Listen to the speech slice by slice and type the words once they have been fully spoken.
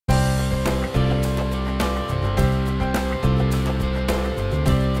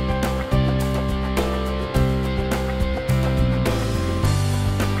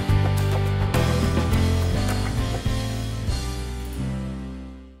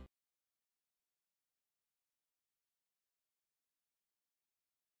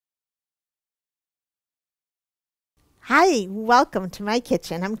Hi, welcome to my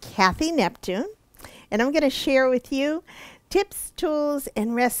kitchen. I'm Cathy Neptune, and I'm going to share with you tips, tools,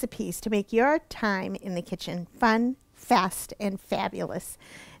 and recipes to make your time in the kitchen fun, fast, and fabulous.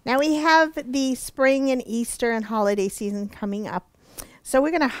 Now we have the spring and Easter and holiday season coming up, so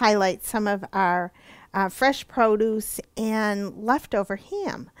we're going to highlight some of our fresh produce and leftover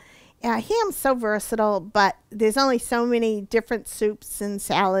ham. Ham's so versatile, but there's only so many different soups and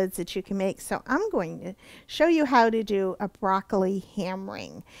salads that you can make. So I'm going to show you how to do a broccoli ham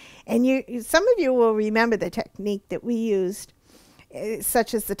ring. And some of you will remember the technique that we used,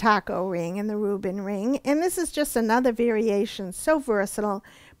 such as the taco ring and the Reuben ring. And this is just another variation, so versatile,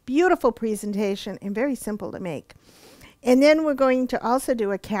 beautiful presentation, and very simple to make. And then we're going to also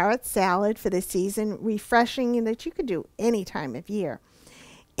do a carrot salad for the season, refreshing, and that you could do any time of year.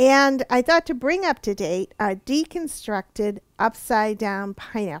 And I thought to bring up to date a deconstructed upside down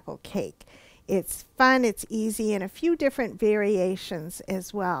pineapple cake. It's fun, it's easy, and a few different variations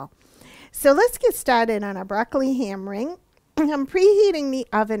as well. So let's get started on a broccoli ham ring. I'm preheating the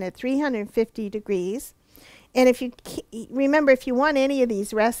oven at 350 degrees. And if you remember, if you want any of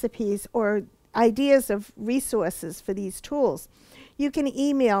these recipes or ideas of resources for these tools, you can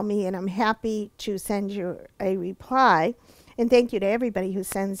email me and I'm happy to send you a reply. And thank you to everybody who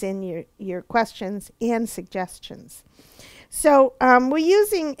sends in your questions and suggestions. So we're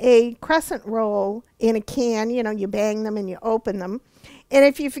using a crescent roll in a can. You know, you bang them and you open them. And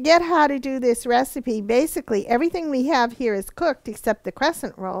if you forget how to do this recipe, basically everything we have here is cooked except the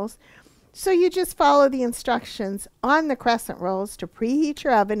crescent rolls. So you just follow the instructions on the crescent rolls to preheat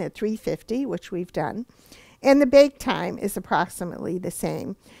your oven at 350, which we've done. And the bake time is approximately the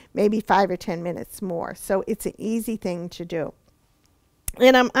same, maybe 5 or 10 minutes more. So it's an easy thing to do.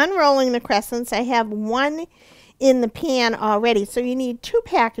 And I'm unrolling the crescents. I have one in the pan already. So you need 2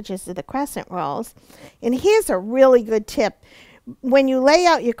 packages of the crescent rolls. And here's a really good tip. When you lay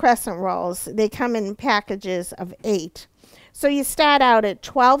out your crescent rolls, they come in packages of 8. So you start out at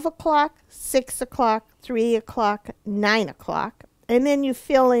 12 o'clock, 6 o'clock, 3 o'clock, 9 o'clock, and then you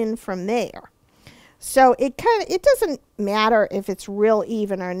fill in from there. So it doesn't matter if it's real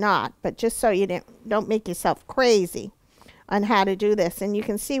even or not, but just so you don't make yourself crazy on how to do this. And you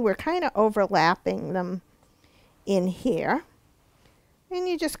can see we're kind of overlapping them in here. And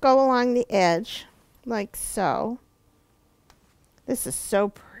you just go along the edge like so. This is so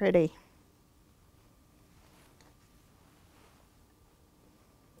pretty.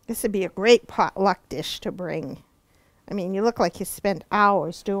 This would be a great potluck dish to bring. I mean, you look like you spent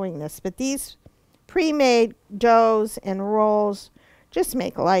hours doing this, but these pre-made doughs and rolls just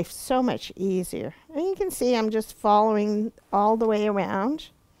make life so much easier. And you can see I'm just following all the way around.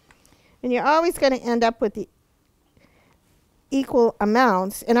 And you're always going to end up with the equal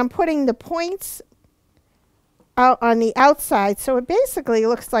amounts. And I'm putting the points out on the outside, so it basically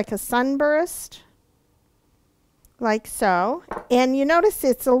looks like a sunburst, like so. And you notice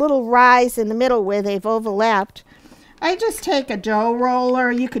it's a little rise in the middle where they've overlapped. I just take a dough roller.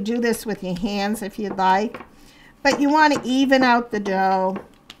 You could do this with your hands if you'd like. But you want to even out the dough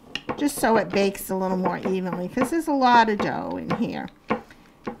just so it bakes a little more evenly, because there's a lot of dough in here.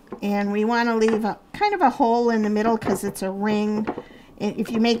 And we want to leave a kind of a hole in the middle because it's a ring.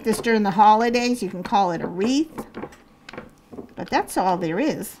 If you make this during the holidays, you can call it a wreath. But that's all there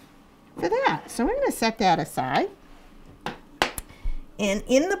is for that. So we're going to set that aside. And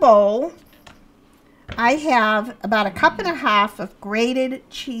in the bowl, I have about 1.5 cups of grated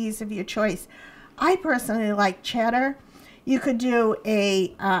cheese of your choice. I personally like cheddar. You could do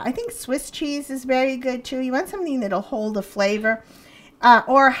I think Swiss cheese is very good too. You want something that'll hold the flavor.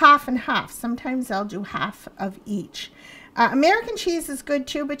 Or half and half. Sometimes I'll do half of each. American cheese is good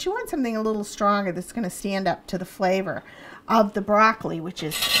too, but you want something a little stronger that's going to stand up to the flavor of the broccoli, which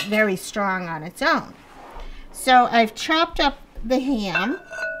is very strong on its own. So I've chopped up the ham.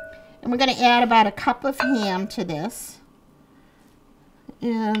 And we're going to add about 1 cup of ham to this.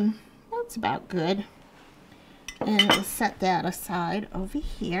 And that's about good. And we'll set that aside over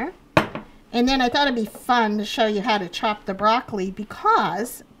here. And then I thought it'd be fun to show you how to chop the broccoli,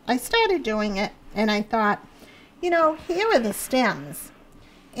 because I started doing it and I thought, you know, here are the stems.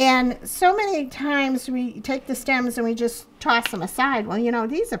 And so many times we take the stems and we just toss them aside. Well, you know,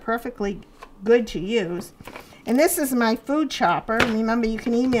 these are perfectly good to use. And this is my food chopper. Remember, you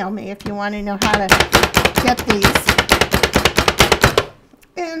can email me if you want to know how to get these.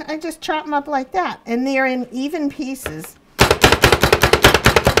 And I just chop them up like that. And they're in even pieces.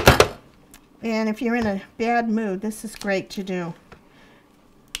 And if you're in a bad mood, this is great to do.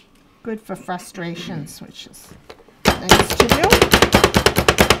 Good for frustrations, which is nice to do.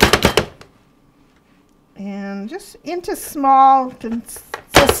 And just into small,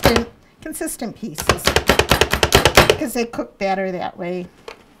 consistent pieces, because they cook better that way.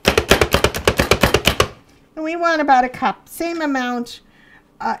 And we want about a cup, same amount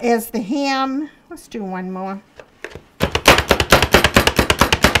as the ham. Let's do one more.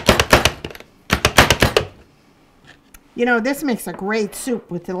 You know, this makes a great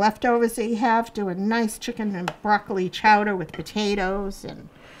soup with the leftovers that you have. Do a nice chicken and broccoli chowder with potatoes, and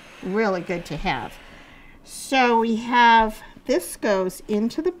really good to have. So we have, this goes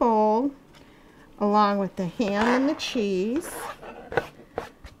into the bowl along with the ham and the cheese.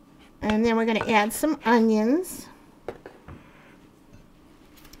 And then we're going to add some onions.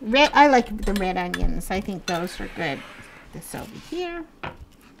 I like the red onions. I think those are good. Put this over here.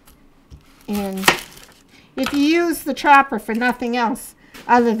 And if you use the chopper for nothing else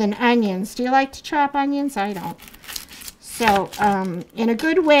other than onions, do you like to chop onions? I don't. So, in a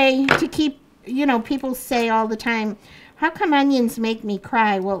good way to keep, you know, people say all the time, how come onions make me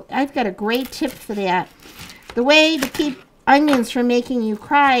cry? Well, I've got a great tip for that. The way to keep onions from making you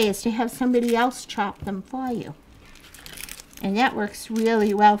cry is to have somebody else chop them for you. And that works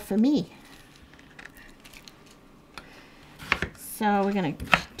really well for me. So we're going to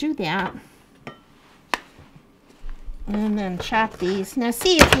do that. And then chop these. Now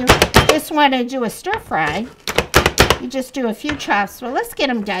see, if you just want to do a stir fry, you just do a few chops. Well, let's get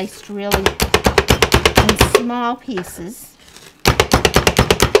them diced really in small pieces.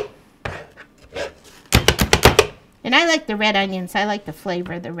 And I like the red onions. I like the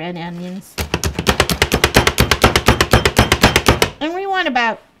flavor of the red onions. And we want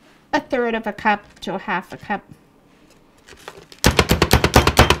about 1/3 of a cup to 1/2 a cup.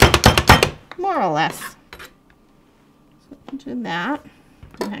 More or less. So do that.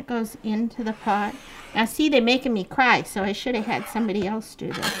 And that goes into the pot. Now see, they're making me cry, so I should have had somebody else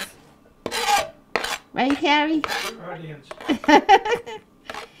do this. Right, Harry? Audience.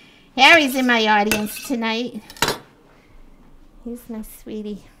 Harry's in my audience tonight. He's my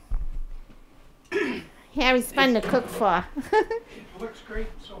sweetie. Harry's fun to cook for. It looks great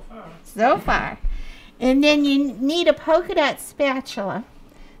so far. So far. And then you need a polka dot spatula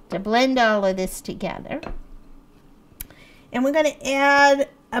to blend all of this together. And we're going to add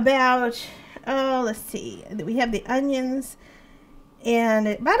about, oh, let's see. We have the onions and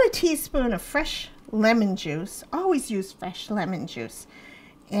about a teaspoon of fresh lemon juice. Always use fresh lemon juice.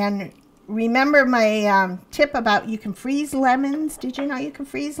 And remember my tip about you can freeze lemons. Did you know you can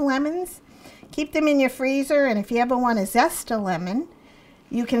freeze lemons? Keep them in your freezer, and if you ever want to zest a lemon,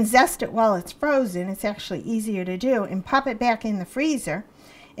 you can zest it while it's frozen. It's actually easier to do, and pop it back in the freezer.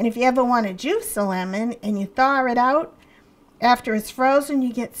 And if you ever want to juice a lemon and you thaw it out after it's frozen,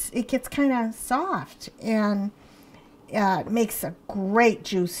 it gets kind of soft, and it makes a great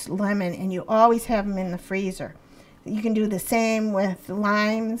juice lemon, and you always have them in the freezer. You can do the same with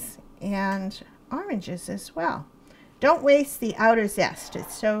limes and oranges as well. Don't waste the outer zest.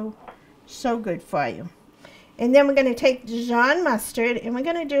 It's so good for you. And then we're going to take Dijon mustard, and we're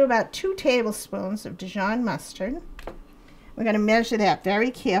going to do about 2 tablespoons of Dijon mustard. We're going to measure that very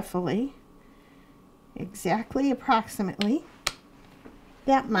carefully, exactly, approximately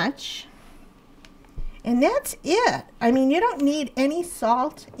that much. And that's it. I mean, you don't need any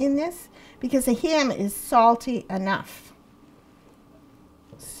salt in this because the ham is salty enough.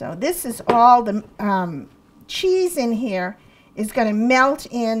 So this is all the cheese in here is going to melt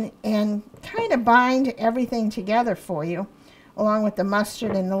in and kind of bind everything together for you, along with the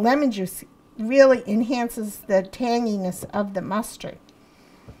mustard, and the lemon juice really enhances the tanginess of the mustard.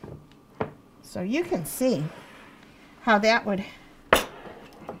 So you can see how that would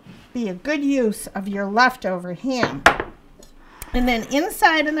be a good use of your leftover ham. And then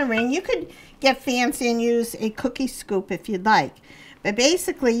inside in the ring, you could get fancy and use a cookie scoop if you'd like. But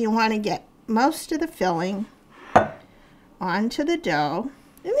basically, you want to get most of the filling onto the dough.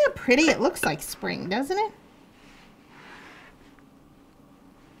 Isn't that pretty? It looks like spring, doesn't it?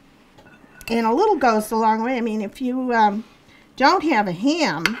 And a little goes a long way. I mean, if you don't have a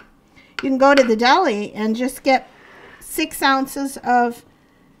ham, you can go to the deli and just get 6 ounces of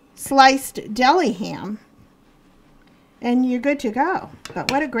sliced deli ham, and you're good to go.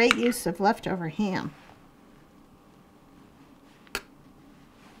 But what a great use of leftover ham.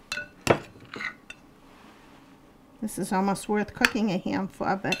 This is almost worth cooking a ham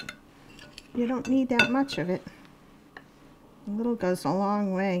for, but you don't need that much of it. A little goes a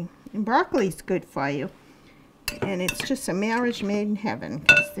long way. And broccoli's good for you. And it's just a marriage made in heaven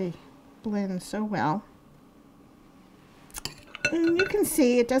because they blend so well. And you can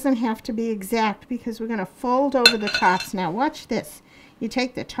see it doesn't have to be exact because we're going to fold over the tops. Now watch this. You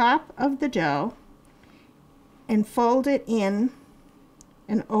take the top of the dough and fold it in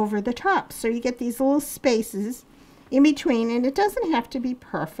and over the top. So you get these little spaces in between, and it doesn't have to be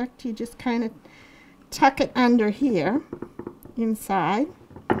perfect. You just kind of tuck it under here inside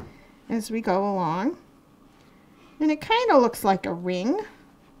as we go along. And it kind of looks like a ring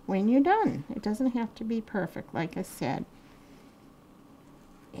when you're done. It doesn't have to be perfect, like I said.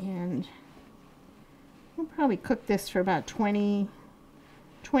 And we'll probably cook this for about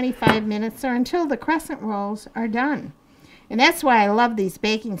 25 minutes or until the crescent rolls are done. And that's why I love these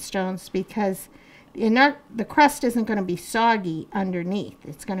baking stones, because the crust isn't going to be soggy underneath.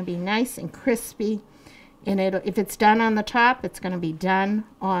 It's going to be nice and crispy, and if it's done on the top, it's going to be done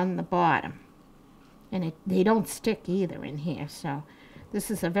on the bottom. And they don't stick either in here, so this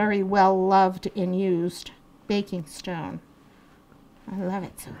is a very well loved and used baking stone. I love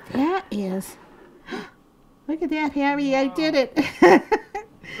it. So that is, look at that, Harry, I did it.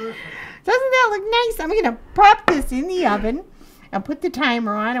 Doesn't that look nice? I'm going to pop this in the oven and put the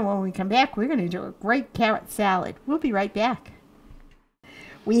timer on, and when we come back, we're going to do a great carrot salad. We'll be right back.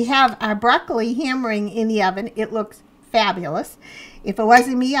 We have our broccoli hammering in the oven. It looks fabulous. If it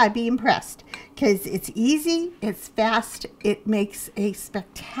wasn't me, I'd be impressed, because it's easy, it's fast, it makes a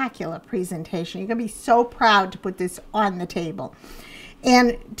spectacular presentation. You're going to be so proud to put this on the table.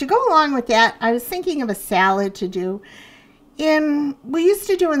 And to go along with that, I was thinking of a salad to do. And we used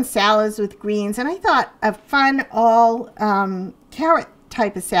to doing salads with greens, and I thought a fun all carrot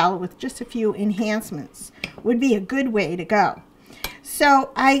type of salad with just a few enhancements would be a good way to go.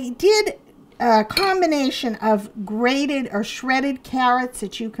 So I did a combination of grated or shredded carrots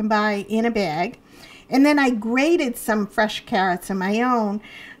that you can buy in a bag, and then I grated some fresh carrots of my own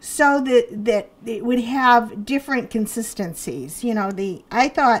so that it would have different consistencies. You know, I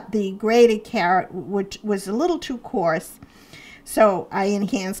thought the grated carrot was a little too coarse, so I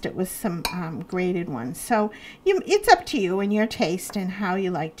enhanced it with some grated ones. So it's up to you and your taste and how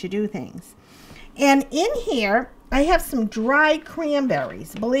you like to do things. And in here, I have some dried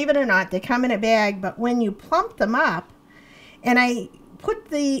cranberries. Believe it or not, they come in a bag, but when you plump them up, and I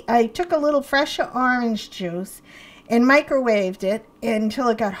took a little fresh orange juice and microwaved it until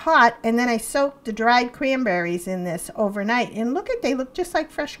it got hot, and then I soaked the dried cranberries in this overnight. And they look just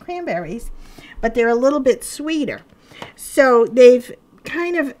like fresh cranberries, but they're a little bit sweeter. So they've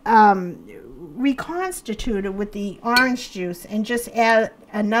kind of reconstituted with the orange juice and just add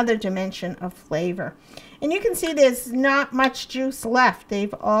another dimension of flavor. And you can see there's not much juice left.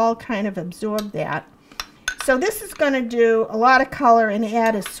 They've all kind of absorbed that. So this is going to do a lot of color and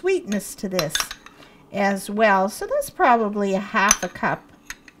add a sweetness to this as well. So that's probably a half a cup.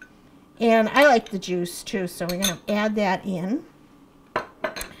 And I like the juice too, so we're going to add that in.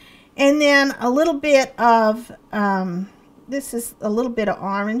 And then a little bit of, this is a little bit of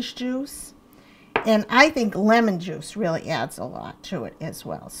orange juice. And I think lemon juice really adds a lot to it as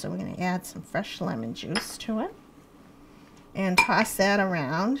well. So we're going to add some fresh lemon juice to it. And toss that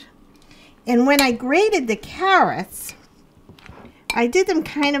around. And when I grated the carrots, I did them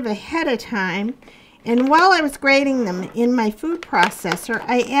kind of ahead of time. And while I was grating them in my food processor,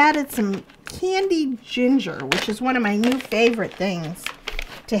 I added some candied ginger, which is one of my new favorite things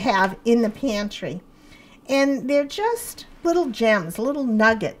to have in the pantry. And they're just little gems, little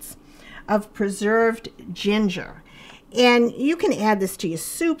nuggets of preserved ginger. And you can add this to your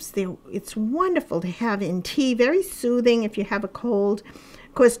soups. It's wonderful to have in tea, very soothing if you have a cold.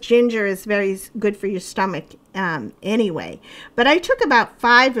 Of course, ginger is very good for your stomach anyway. But I took about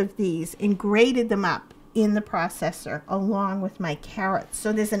 5 of these and grated them up in the processor along with my carrots.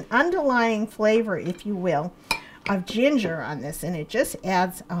 So there's an underlying flavor, if you will, of ginger on this, and it just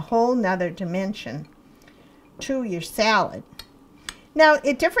adds a whole nother dimension to your salad. Now,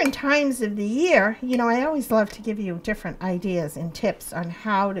 at different times of the year, you know, I always love to give you different ideas and tips on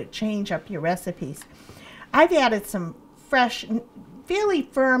how to change up your recipes. I've added some fresh, fairly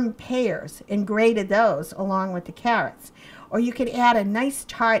firm pears and grated those along with the carrots. Or you could add a nice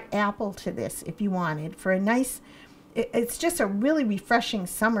tart apple to this if you wanted for a nice, it's just a really refreshing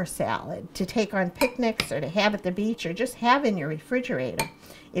summer salad to take on picnics or to have at the beach or just have in your refrigerator.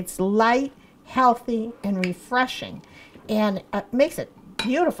 It's light, healthy, and refreshing, and it makes a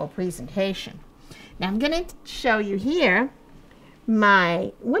beautiful presentation. Now I'm going to show you here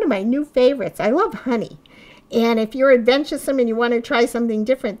one of my new favorites. I love honey. And if you're adventuresome and you want to try something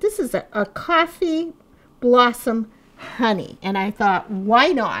different, this is a coffee blossom honey. And I thought, why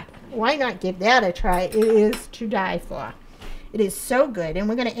not? Why not give that a try? It is to die for. It is so good. And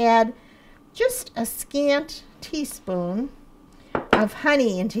we're going to add just a scant teaspoon of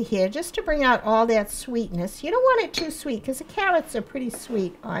honey into here just to bring out all that sweetness. You don't want it too sweet because the carrots are pretty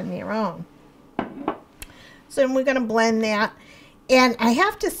sweet on their own. So we're going to blend that. And I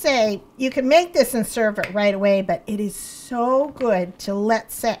have to say, you can make this and serve it right away, but it is so good to let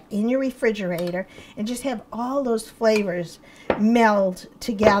set in your refrigerator and just have all those flavors meld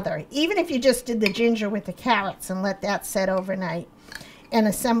together. Even if you just did the ginger with the carrots and let that set overnight and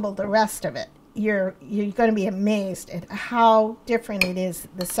assemble the rest of it, you're going to be amazed at how different it is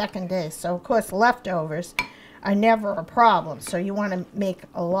the second day. So, of course, leftovers are never a problem. So you want to make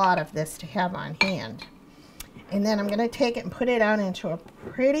a lot of this to have on hand. And then I'm going to take it and put it out into a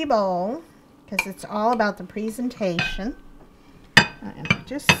pretty bowl because it's all about the presentation. And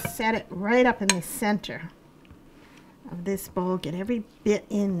just set it right up in the center of this bowl. Get every bit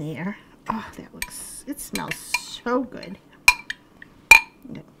in there. Oh, that looks, it smells so good.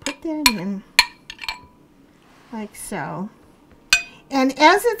 I'm going to put that in like so. And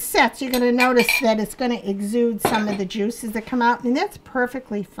as it sets, you're going to notice that it's going to exude some of the juices that come out, and that's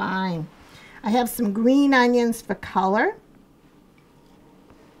perfectly fine. I have some green onions for color.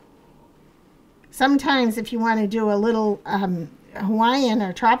 Sometimes if you want to do a little Hawaiian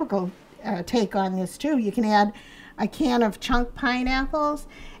or tropical take on this too, you can add a can of chunk pineapples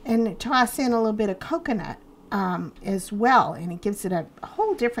and toss in a little bit of coconut as well, and it gives it a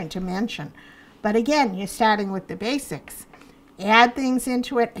whole different dimension. But again, you're starting with the basics. Add things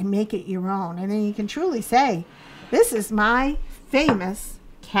into it and make it your own, and then you can truly say, this is my famous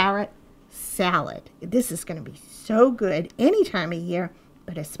carrot salad. This is going to be so good any time of year,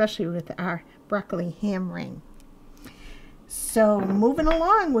 but especially with our broccoli ham ring. So moving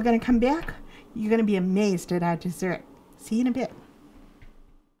along, we're going to come back. You're going to be amazed at our dessert. See you in a bit.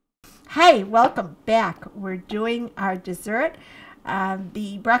 Hi, welcome back. We're doing our dessert.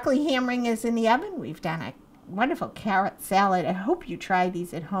 The broccoli ham ring is in the oven. We've done a wonderful carrot salad. I hope you try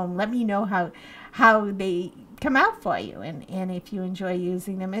these at home. Let me know how they come out for you, and if you enjoy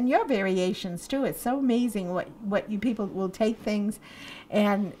using them, and your variations too. It's so amazing what you people will take things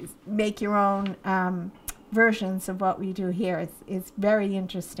and make your own versions of what we do here. It's very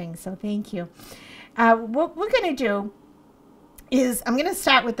interesting, so thank you. What we're going to do is I'm going to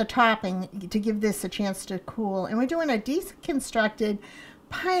start with the topping to give this a chance to cool, and we're doing a deconstructed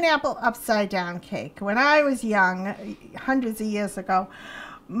pineapple upside down cake. When I was young, hundreds of years ago,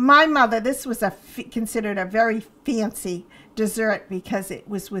 my mother, this was considered a very fancy dessert because it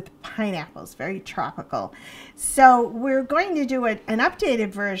was with pineapples, very tropical. So we're going to do an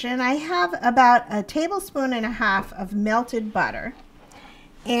updated version. I have about 1.5 tablespoons of melted butter,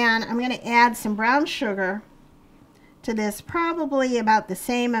 and I'm going to add some brown sugar to this, probably about the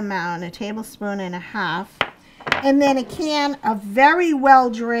same amount, 1.5 tablespoons, and then a can of very well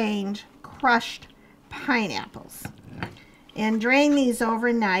drained crushed pineapples. And drain these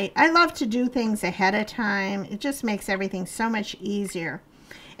overnight. I love to do things ahead of time. It just makes everything so much easier.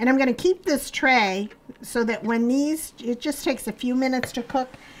 And I'm going to keep this tray so that when it just takes a few minutes to cook,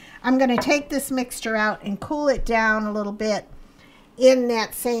 I'm going to take this mixture out and cool it down a little bit in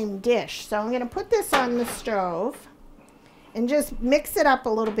that same dish. So I'm going to put this on the stove and just mix it up a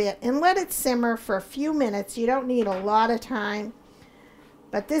little bit and let it simmer for a few minutes. You don't need a lot of time.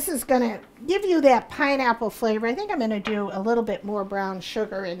 But this is going to give you that pineapple flavor. I think I'm going to do a little bit more brown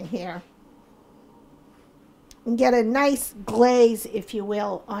sugar in here. And get a nice glaze, if you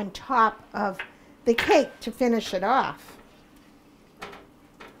will, on top of the cake to finish it off.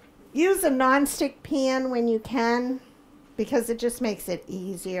 Use a nonstick pan when you can, because it just makes it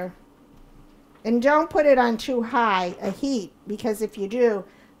easier. And don't put it on too high a heat, because if you do,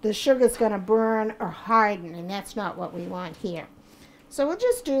 the sugar's going to burn or harden, and that's not what we want here. So we'll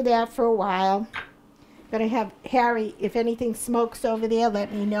just do that for a while. Gonna have Harry, if anything smokes over there,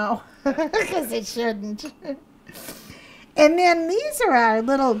 let me know, because it shouldn't. And then these are our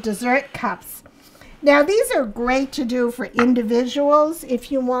little dessert cups. Now these are great to do for individuals if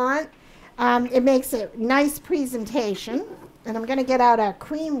you want. It makes a nice presentation. And I'm gonna get out our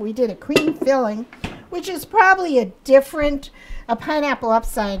cream. We did a cream filling, which is probably a pineapple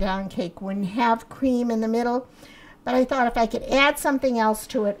upside down cake wouldn't have cream in the middle. But I thought if I could add something else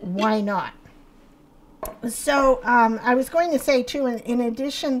to it, why not? So I was going to say too, in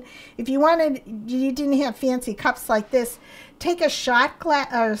addition, if you didn't have fancy cups like this, take a shot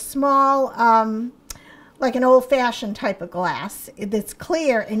glass or a small, like an old-fashioned type of glass that's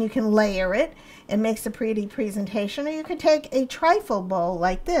clear, and you can layer it. It makes a pretty presentation. Or you could take a trifle bowl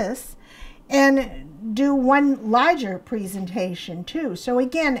like this and do one larger presentation too. So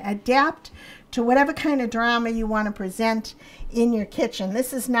again, adapt to whatever kind of drama you want to present in your kitchen.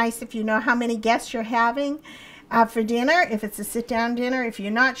 This is nice if you know how many guests you're having for dinner, if it's a sit-down dinner. If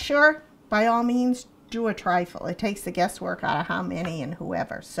you're not sure, by all means, do a trifle. It takes the guesswork out of how many and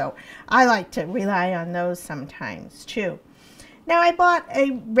whoever. So I like to rely on those sometimes too. Now I bought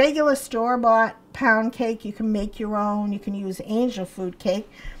a regular store-bought pound cake. You can make your own. You can use angel food cake.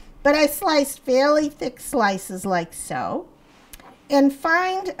 But I sliced fairly thick slices like so. And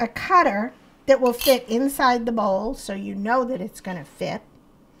find a cutter that will fit inside the bowl so you know that it's going to fit.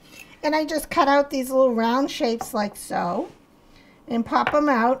 And I just cut out these little round shapes like so. And pop them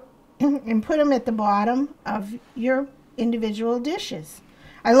out and put them at the bottom of your individual dishes.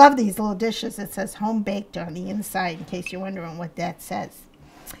 I love these little dishes. It says home baked on the inside in case you're wondering what that says.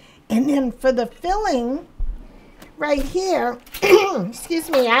 And then for the filling right here, excuse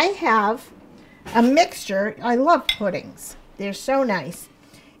me, I have a mixture. I love puddings. They're so nice.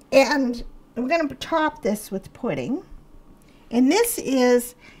 And I'm going to top this with pudding. And this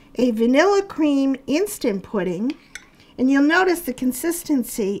is a vanilla cream instant pudding. And you'll notice the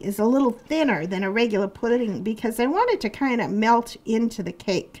consistency is a little thinner than a regular pudding because I want it to kind of melt into the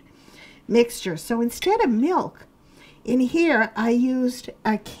cake mixture. So instead of milk, in here I used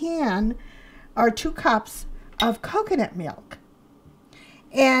a can or 2 cups of coconut milk.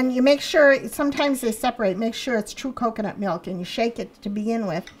 And you make sure, sometimes they separate, make sure it's true coconut milk, and you shake it to begin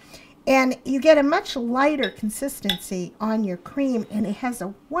with. And you get a much lighter consistency on your cream, and it has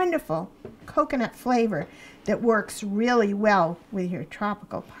a wonderful coconut flavor that works really well with your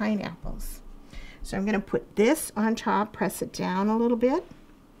tropical pineapples. So I'm going to put this on top, press it down a little bit.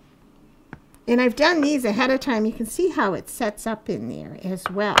 And I've done these ahead of time. You can see how it sets up in there as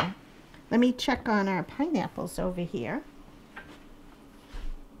well. Let me check on our pineapples over here.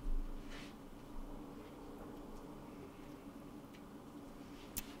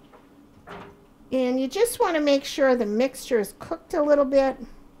 And you just want to make sure the mixture is cooked a little bit.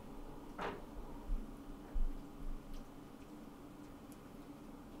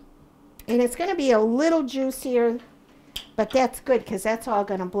 And it's going to be a little juicier, but that's good because that's all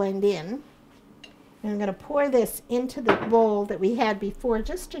going to blend in. And I'm going to pour this into the bowl that we had before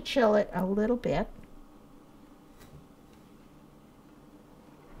just to chill it a little bit.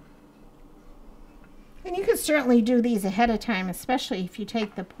 And you can certainly do these ahead of time, especially if you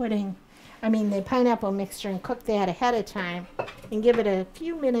take the the pineapple mixture and cook that ahead of time and give it a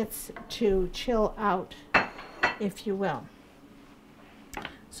few minutes to chill out, if you will.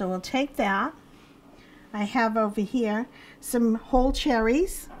 So we'll take that. I have over here some whole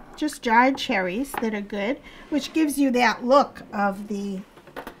cherries, just dried cherries that are good, which gives you that look of the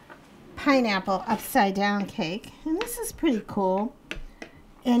pineapple upside down cake. And this is pretty cool.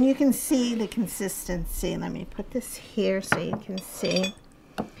 And you can see the consistency. Let me put this here so you can see.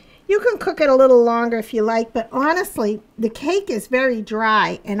 You can cook it a little longer if you like, but honestly, the cake is very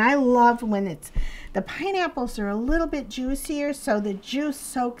dry, and I love when the pineapples are a little bit juicier, so the juice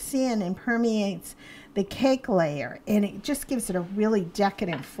soaks in and permeates the cake layer, and it just gives it a really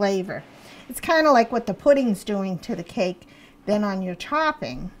decadent flavor. It's kind of like what the pudding's doing to the cake. Then on your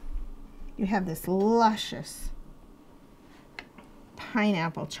topping, you have this luscious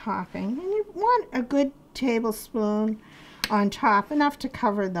pineapple topping, and you want a good tablespoon on top, enough to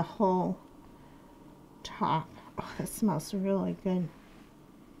cover the whole top. Oh, that smells really good.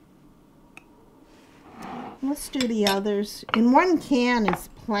 Let's do the others. And 1 can is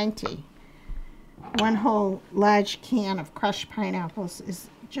plenty. 1 whole large can of crushed pineapples is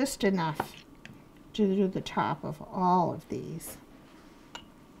just enough to do the top of all of these.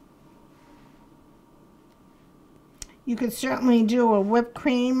 You could certainly do a whipped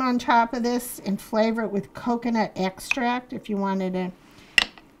cream on top of this and flavor it with coconut extract if you wanted to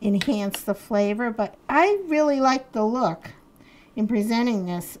enhance the flavor. But I really like the look in presenting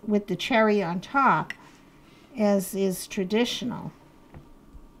this with the cherry on top, as is traditional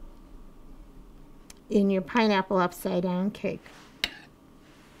in your pineapple upside down cake.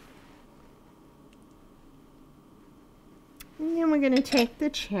 And then we're going to take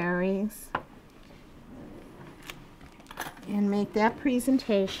the cherries and make that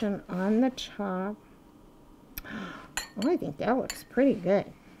presentation on the top. Oh, I think that looks pretty good.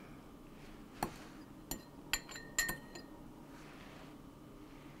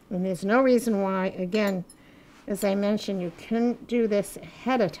 And there's no reason why, again, as I mentioned, you can do this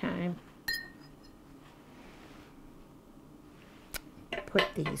ahead of time.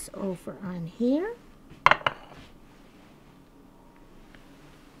 Put these over on here.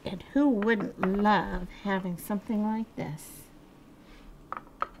 And who wouldn't love having something like this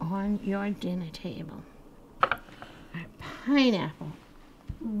on your dinner table? A pineapple,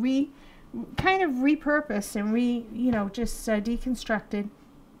 kind of repurposed and just deconstructed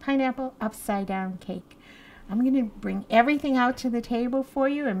pineapple upside down cake. I'm going to bring everything out to the table for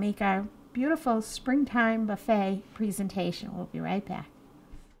you and make our beautiful springtime buffet presentation. We'll be right back.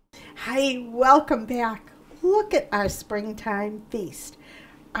 Hi, welcome back. Look at our springtime feast.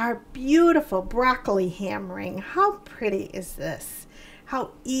 Our beautiful broccoli hammering. How pretty is this?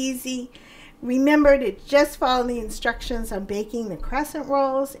 How easy. Remember to just follow the instructions on baking the crescent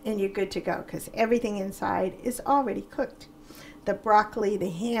rolls and you're good to go because everything inside is already cooked. The broccoli, the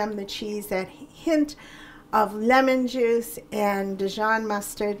ham, the cheese, that hint of lemon juice and Dijon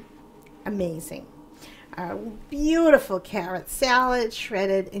mustard, amazing. Our beautiful carrot salad,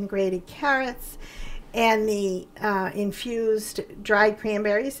 shredded and grated carrots, and the infused dried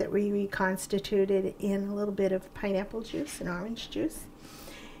cranberries that we reconstituted in a little bit of pineapple juice and orange juice.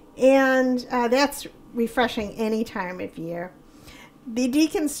 And that's refreshing any time of year. The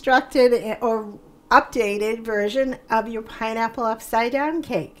deconstructed or updated version of your pineapple upside down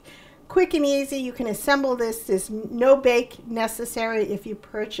cake. Quick and easy, you can assemble this. There's no bake necessary if you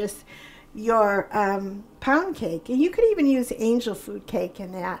purchase your pound cake. And you could even use angel food cake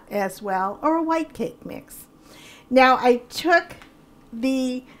in that as well, or a white cake mix. Now I took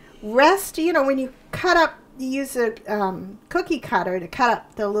the rest, you know, when you cut up, you use a cookie cutter to cut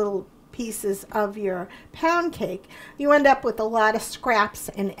up the little pieces of your pound cake, you end up with a lot of scraps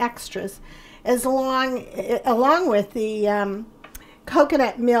and extras, along with the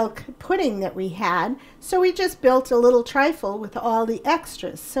coconut milk pudding that we had. So we just built a little trifle with all the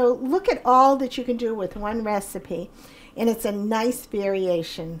extras. So look at all that you can do with one recipe, and it's a nice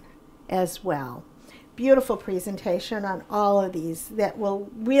variation as well. Beautiful presentation on all of these that will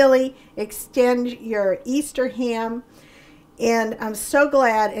really extend your Easter ham. And I'm so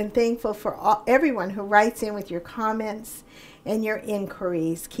glad and thankful for everyone who writes in with your comments and your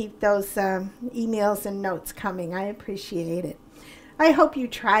inquiries. Keep those emails and notes coming. I appreciate it. I hope you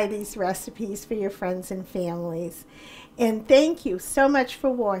try these recipes for your friends and families. And thank you so much for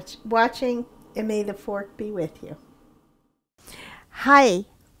watching, and may the fork be with you. Hi.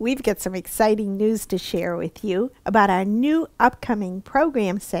 We've got some exciting news to share with you about our new upcoming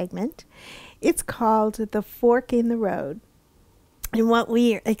program segment. It's called The Fork in the Road. And what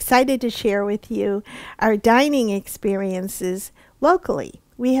we are excited to share with you are dining experiences locally.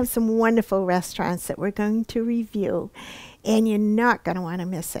 We have some wonderful restaurants that we're going to review, and you're not going to want to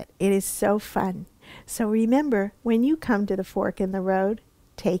miss it. It is so fun. So remember, when you come to The Fork in the Road,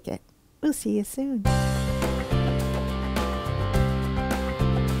 take it. We'll see you soon.